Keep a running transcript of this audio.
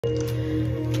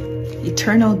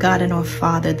Eternal God and our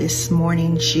Father, this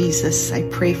morning, Jesus, I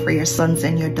pray for your sons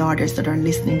and your daughters that are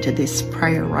listening to this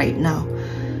prayer right now.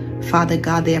 Father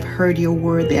God, they have heard your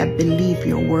word. They have believed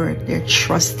your word. They're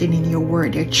trusting in your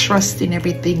word. They're trusting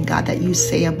everything, God, that you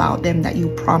say about them, that you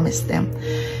promised them.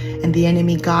 And the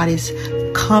enemy, God, is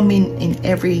coming in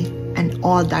every and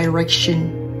all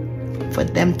direction for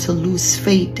them to lose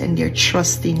faith, and they're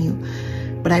trusting you.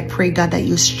 But I pray, God, that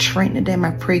you strengthen them.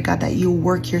 I pray, God, that you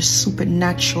work your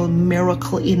supernatural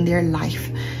miracle in their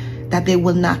life, that they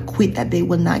will not quit, that they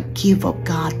will not give up,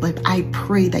 God. But I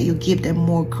pray that you give them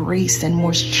more grace and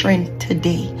more strength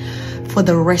today for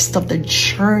the rest of the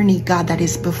journey, God, that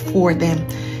is before them.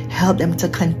 Help them to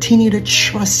continue to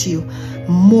trust you.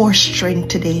 More strength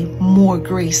today, more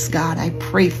grace, God. I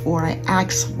pray for, I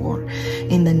ask for,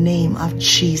 in the name of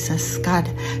Jesus. God,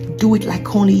 do it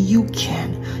like only you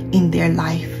can in their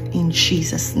life, in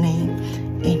Jesus' name.